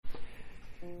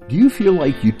Do you feel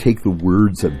like you take the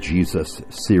words of Jesus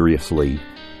seriously?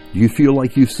 Do you feel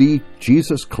like you see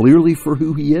Jesus clearly for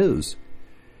who he is?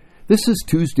 This is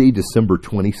Tuesday, December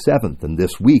 27th, and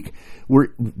this week we're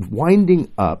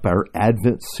winding up our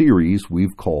Advent series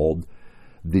we've called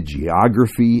The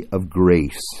Geography of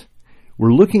Grace.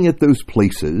 We're looking at those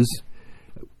places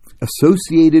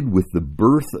associated with the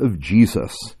birth of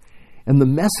Jesus and the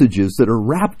messages that are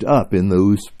wrapped up in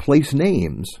those place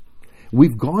names.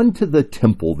 We've gone to the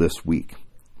temple this week.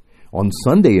 On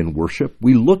Sunday in worship,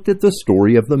 we looked at the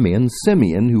story of the man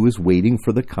Simeon who is waiting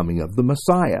for the coming of the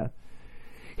Messiah.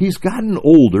 He's gotten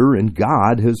older and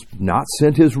God has not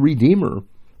sent his Redeemer.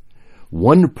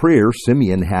 One prayer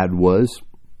Simeon had was,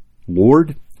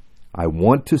 "Lord, I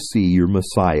want to see your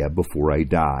Messiah before I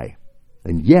die."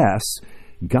 And yes,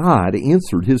 God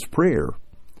answered his prayer.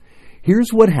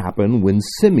 Here's what happened when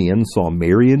Simeon saw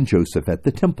Mary and Joseph at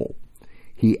the temple.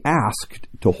 He asked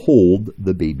to hold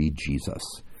the baby Jesus.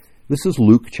 This is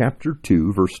Luke chapter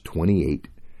 2, verse 28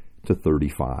 to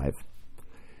 35.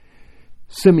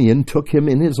 Simeon took him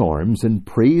in his arms and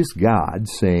praised God,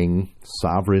 saying,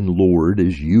 "Sovereign Lord,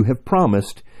 as you have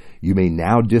promised, you may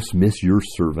now dismiss your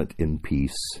servant in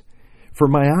peace. For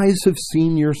my eyes have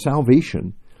seen your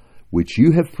salvation, which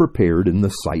you have prepared in the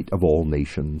sight of all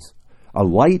nations, a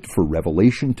light for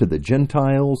revelation to the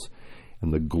Gentiles,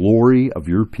 and the glory of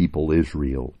your people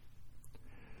Israel."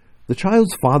 The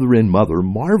child's father and mother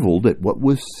marveled at what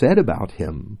was said about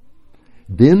him.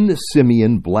 Then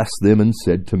Simeon blessed them and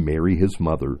said to Mary his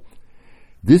mother,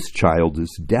 "This child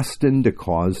is destined to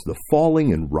cause the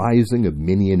falling and rising of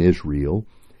many in Israel,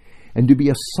 and to be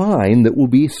a sign that will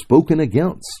be spoken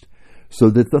against,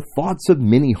 so that the thoughts of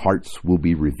many hearts will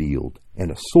be revealed, and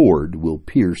a sword will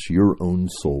pierce your own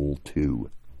soul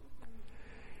too."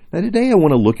 Now today I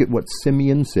want to look at what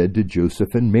Simeon said to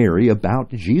Joseph and Mary about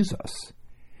Jesus.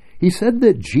 He said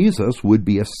that Jesus would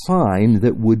be a sign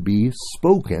that would be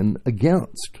spoken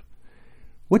against.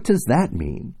 What does that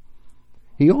mean?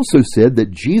 He also said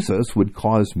that Jesus would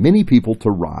cause many people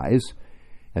to rise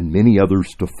and many others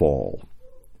to fall.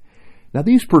 Now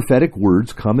these prophetic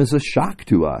words come as a shock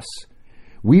to us.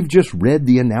 We've just read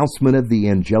the announcement of the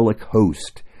angelic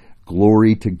host,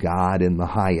 "Glory to God in the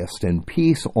highest, and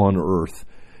peace on earth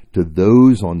to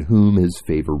those on whom his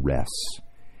favor rests."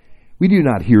 We do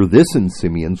not hear this in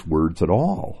Simeon's words at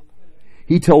all.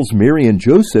 He tells Mary and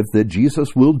Joseph that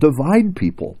Jesus will divide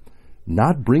people,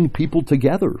 not bring people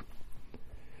together.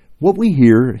 What we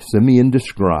hear Simeon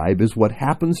describe is what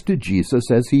happens to Jesus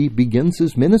as he begins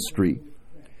his ministry.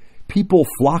 People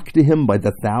flock to him by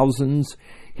the thousands,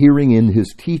 hearing in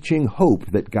his teaching hope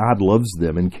that God loves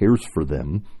them and cares for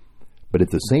them. But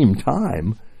at the same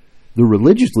time, the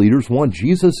religious leaders want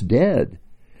Jesus dead.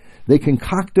 They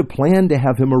concoct a plan to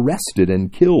have him arrested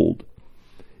and killed.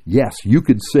 Yes, you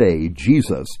could say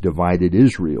Jesus divided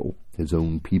Israel, his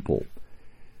own people.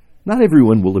 Not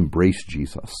everyone will embrace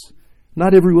Jesus.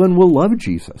 Not everyone will love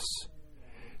Jesus.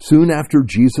 Soon after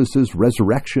Jesus'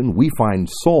 resurrection, we find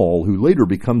Saul, who later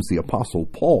becomes the Apostle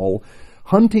Paul,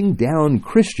 hunting down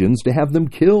Christians to have them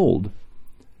killed.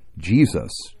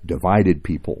 Jesus divided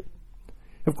people.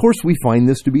 Of course, we find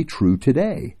this to be true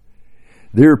today.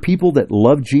 There are people that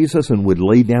love Jesus and would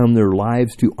lay down their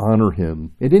lives to honor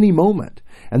him at any moment.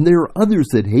 And there are others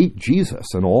that hate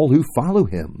Jesus and all who follow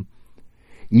him.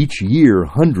 Each year,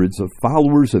 hundreds of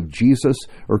followers of Jesus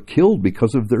are killed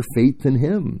because of their faith in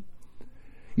him.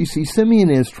 You see, Simeon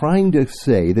is trying to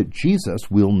say that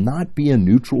Jesus will not be a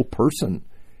neutral person.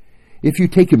 If you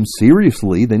take him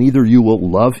seriously, then either you will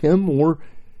love him or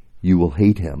you will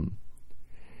hate him.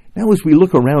 Now, as we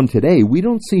look around today, we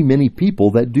don't see many people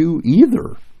that do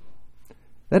either.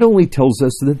 That only tells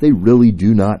us that they really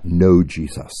do not know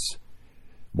Jesus.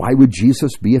 Why would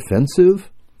Jesus be offensive?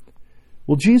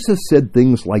 Well, Jesus said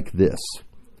things like this: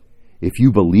 "If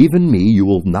you believe in me, you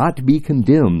will not be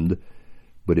condemned,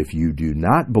 but if you do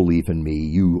not believe in me,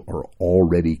 you are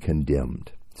already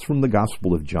condemned." It's from the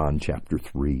Gospel of John chapter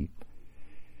 3.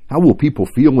 How will people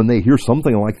feel when they hear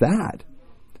something like that?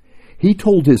 He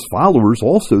told his followers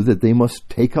also that they must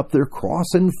take up their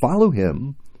cross and follow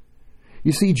him.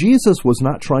 You see, Jesus was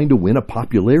not trying to win a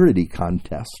popularity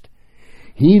contest.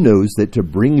 He knows that to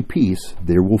bring peace,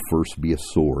 there will first be a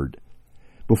sword.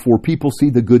 Before people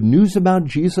see the good news about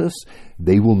Jesus,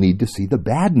 they will need to see the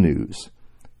bad news.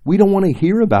 We don't want to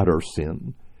hear about our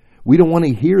sin. We don't want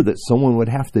to hear that someone would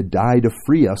have to die to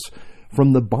free us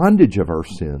from the bondage of our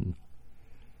sin.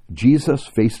 Jesus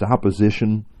faced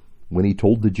opposition when he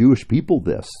told the Jewish people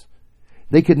this.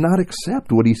 They could not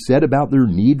accept what he said about their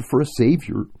need for a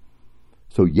Savior.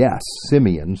 So yes,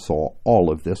 Simeon saw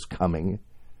all of this coming.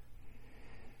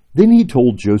 Then he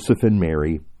told Joseph and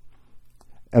Mary,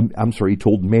 He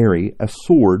told Mary, a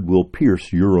sword will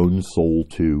pierce your own soul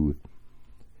too.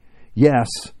 Yes,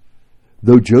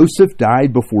 though Joseph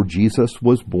died before Jesus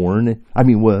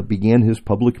began his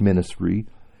public ministry,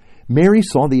 Mary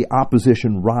saw the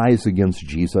opposition rise against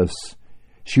Jesus.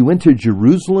 She went to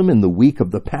Jerusalem in the week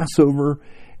of the Passover,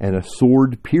 and a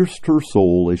sword pierced her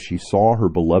soul as she saw her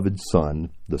beloved Son,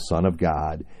 the Son of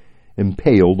God,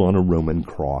 impaled on a Roman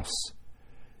cross.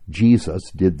 Jesus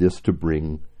did this to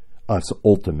bring us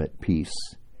ultimate peace.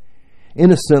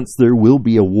 In a sense, there will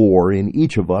be a war in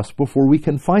each of us before we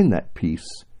can find that peace.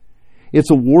 It's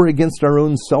a war against our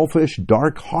own selfish,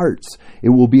 dark hearts. It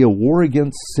will be a war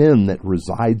against sin that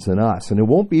resides in us, and it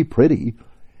won't be pretty.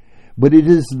 But it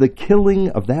is the killing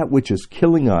of that which is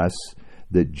killing us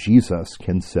that Jesus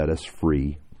can set us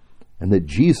free, and that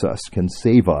Jesus can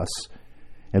save us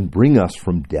and bring us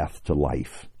from death to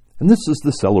life. And this is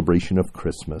the celebration of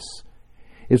Christmas.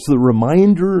 It's the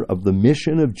reminder of the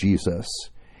mission of Jesus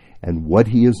and what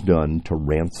he has done to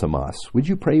ransom us. Would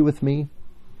you pray with me?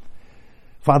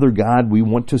 Father God, we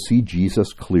want to see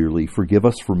Jesus clearly. Forgive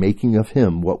us for making of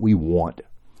him what we want,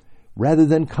 rather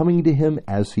than coming to him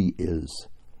as he is.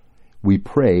 We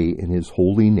pray in his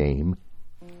holy name.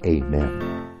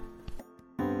 Amen.